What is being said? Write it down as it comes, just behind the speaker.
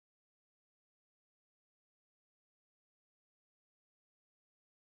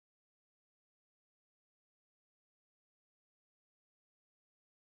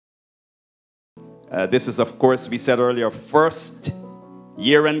This is, of course, we said earlier, first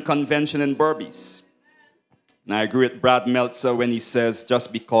year-end convention in Berbice. And I agree with Brad Meltzer when he says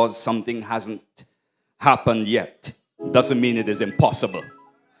just because something hasn't happened yet doesn't mean it is impossible.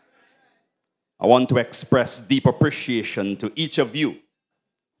 I want to express deep appreciation to each of you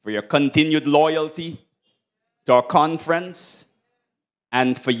for your continued loyalty to our conference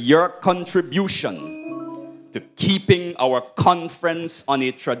and for your contribution to keeping our conference on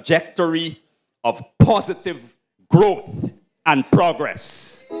a trajectory of positive growth and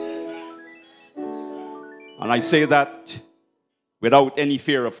progress. And I say that without any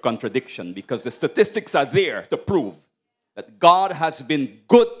fear of contradiction, because the statistics are there to prove that God has been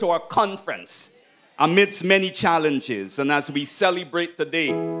good to our conference amidst many challenges. And as we celebrate today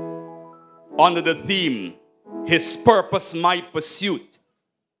under the theme, His Purpose, My Pursuit,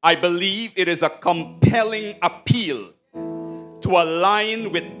 I believe it is a compelling appeal to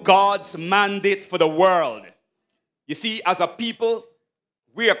align with God's mandate for the world. You see, as a people,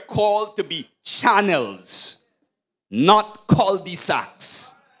 we are called to be channels, not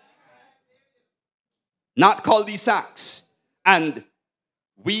cul-de-sacs. Not cul-de-sacs. And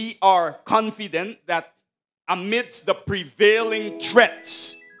we are confident that amidst the prevailing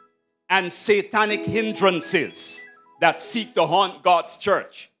threats and satanic hindrances that seek to haunt God's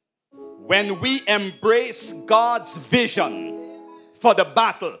church, when we embrace God's vision for the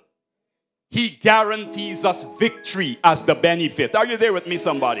battle, He guarantees us victory as the benefit. Are you there with me,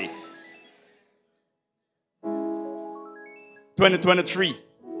 somebody? 2023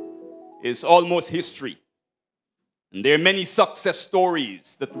 is almost history. And there are many success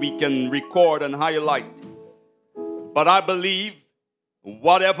stories that we can record and highlight. But I believe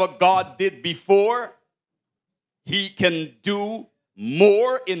whatever God did before, He can do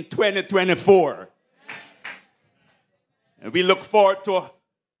more in 2024. And we look forward to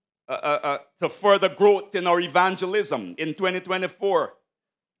further growth in our evangelism in 2024.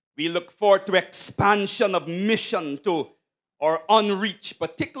 We look forward to expansion of mission to our unreached,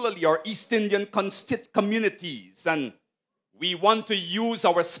 particularly our East Indian communities. And we want to use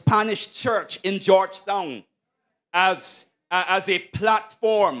our Spanish church in Georgetown as a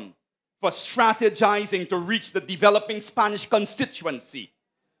platform for strategizing to reach the developing Spanish constituency.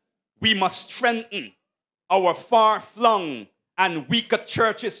 We must strengthen our far-flung and weaker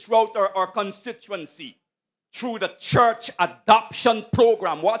churches throughout our constituency through the church adoption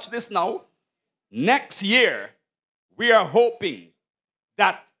program. Watch this now. Next year, we are hoping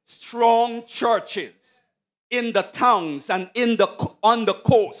that strong churches in the towns and on the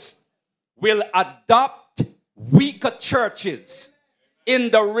coast will adopt weaker churches in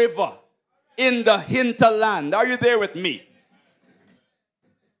the river, in the hinterland. Are you there with me?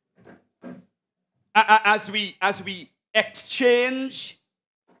 As we exchange,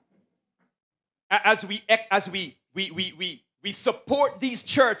 as we support these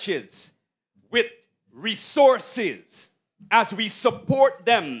churches with resources, as we support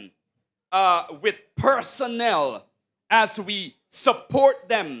them with personnel, as we support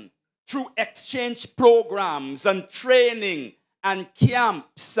them through exchange programs and training and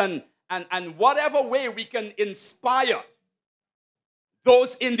camps and whatever way we can inspire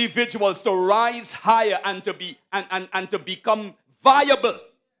those individuals to rise higher and to become viable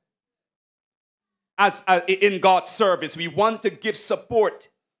as in God's service. We want to give support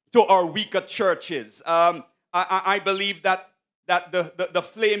to our weaker churches. I believe that the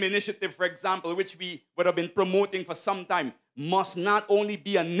Flame Initiative, for example, which we would have been promoting for some time, must not only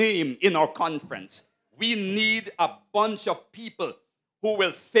be a name in our conference. We need a bunch of people who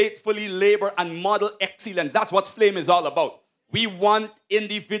will faithfully labor and model excellence. That's what Flame is all about. We want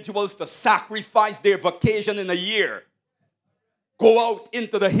individuals to sacrifice their vacation in a year, go out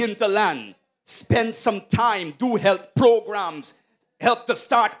into the hinterland, spend some time, do health programs, help to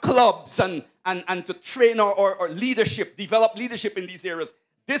start clubs and to train our leadership, develop leadership in these areas.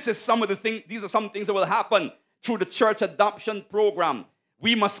 These are some things that will happen through the church adoption program.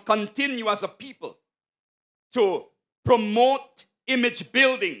 We must continue as a people to promote image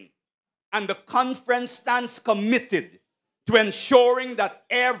building, and the conference stands committed to ensuring that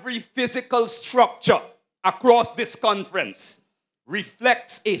every physical structure across this conference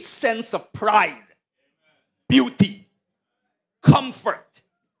reflects a sense of pride, beauty, comfort,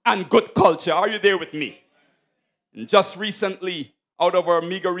 and good culture. Are you there with me? And just recently, out of our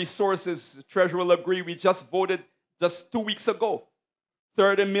meager resources, the treasurer will agree, we just voted just 2 weeks ago,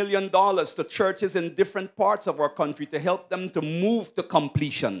 $30 million to churches in different parts of our country to help them to move to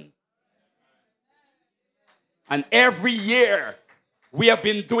completion. And every year, we have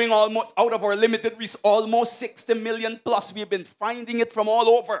been doing almost, out of our limited resources, almost 60 million plus. We have been finding it from all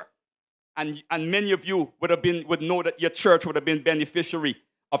over. and many of you would know that your church would have been beneficiary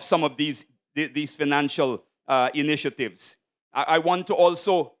of some of these financial initiatives. I want to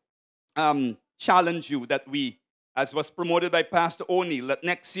also challenge you that we, as was promoted by Pastor O'Neill, that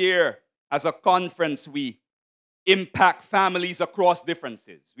next year as a conference we impact families across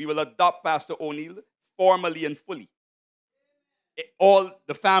differences. We will adopt Pastor O'Neill formally and fully. All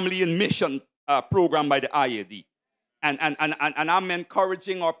the family in mission program by the IAD. And I'm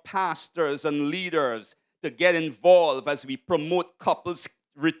encouraging our pastors and leaders to get involved as we promote couples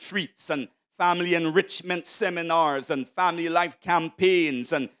retreats and family enrichment seminars and family life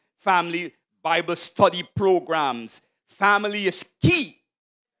campaigns and family Bible study programs. Family is key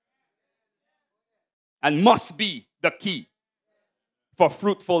and must be the key for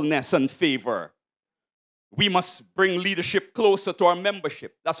fruitfulness and favor. We must bring leadership closer to our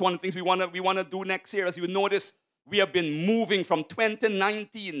membership. That's one of the things we want to do next year. As you notice, we have been moving from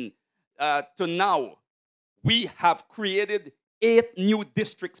 2019 to now. We have created 8 new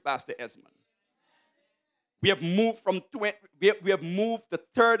districts, Pastor Esmond. We have moved to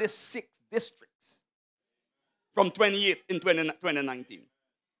 36 districts from 28 in 2019,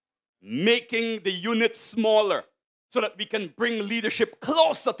 making the units smaller so that we can bring leadership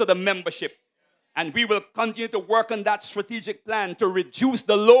closer to the membership. And we will continue to work on that strategic plan to reduce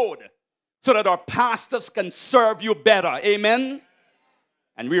the load so that our pastors can serve you better. Amen?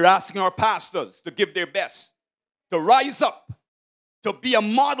 And we're asking our pastors to give their best, to rise up, to be a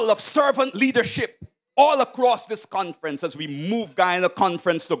model of servant leadership all across this conference as we move Guyana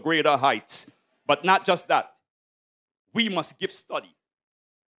Conference to greater heights. But not just that. We must give study,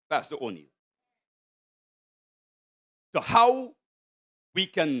 Pastor O'Neill, to how we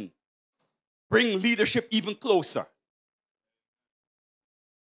can bring leadership even closer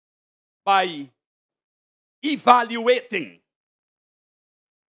by evaluating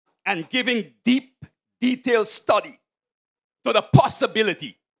and giving deep, detailed study to the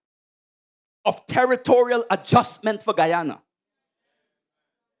possibility of territorial adjustment for Guyana,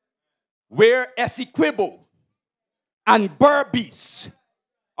 where Essequibo and Berbice,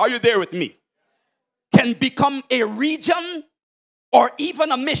 are you there with me, can become a region or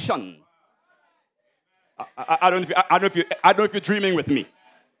even a mission. I don't know if you're dreaming with me.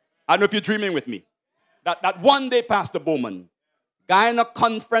 I don't know if you're dreaming with me. That one day, Pastor Bowman, Guyana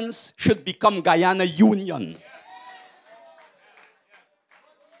Conference should become Guyana Union.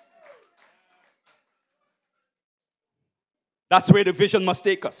 That's where the vision must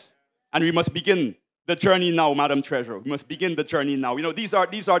take us. And we must begin the journey now, Madam Treasurer. We must begin the journey now. You know, these are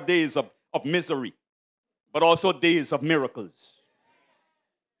days of misery, but also days of miracles.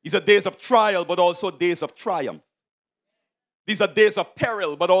 These are days of trial, but also days of triumph. These are days of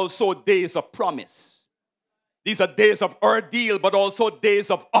peril, but also days of promise. These are days of ordeal, but also days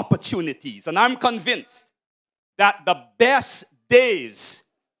of opportunities. And I'm convinced that the best days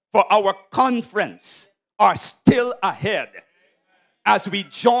for our conference are still ahead as we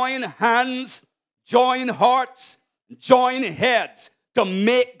join hands, join hearts, join heads to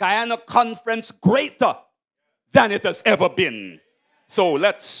make Guyana Conference greater than it has ever been. So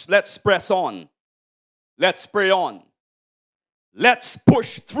let's press on. Let's pray on. Let's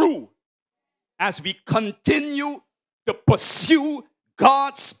push through as we continue to pursue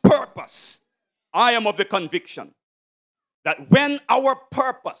God's purpose. I am of the conviction that when our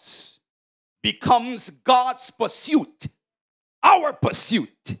purpose becomes God's pursuit, our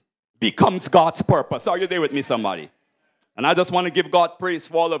pursuit becomes God's purpose. Are you there with me, somebody? And I just want to give God praise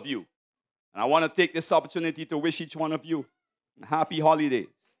for all of you. And I want to take this opportunity to wish each one of you happy holidays,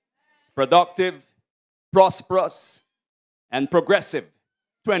 productive, prosperous, and progressive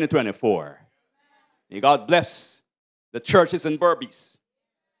 2024. May God bless the churches in Berbice.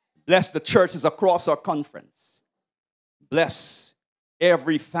 Bless the churches across our conference. Bless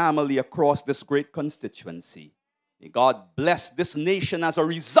every family across this great constituency. May God bless this nation as a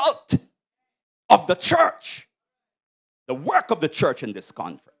result of the church, the work of the church in this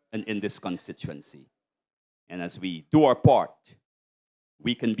conference and in this constituency. And as we do our part,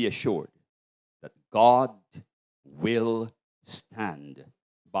 we can be assured that God will stand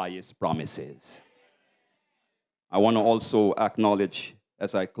by his promises. I want to also acknowledge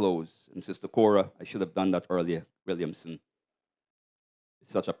as I close, and Sister Cora, I should have done that earlier, Williamson.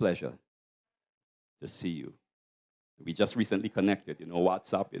 It's such a pleasure to see you. We just recently connected,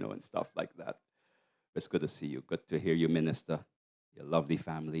 WhatsApp, and stuff like that. It's good to see you. Good to hear you minister. Your lovely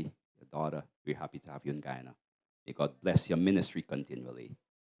family, your daughter. We're happy to have you in Guyana. May God bless your ministry continually.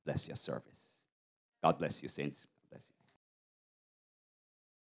 Bless your service. God bless you, saints. God bless you.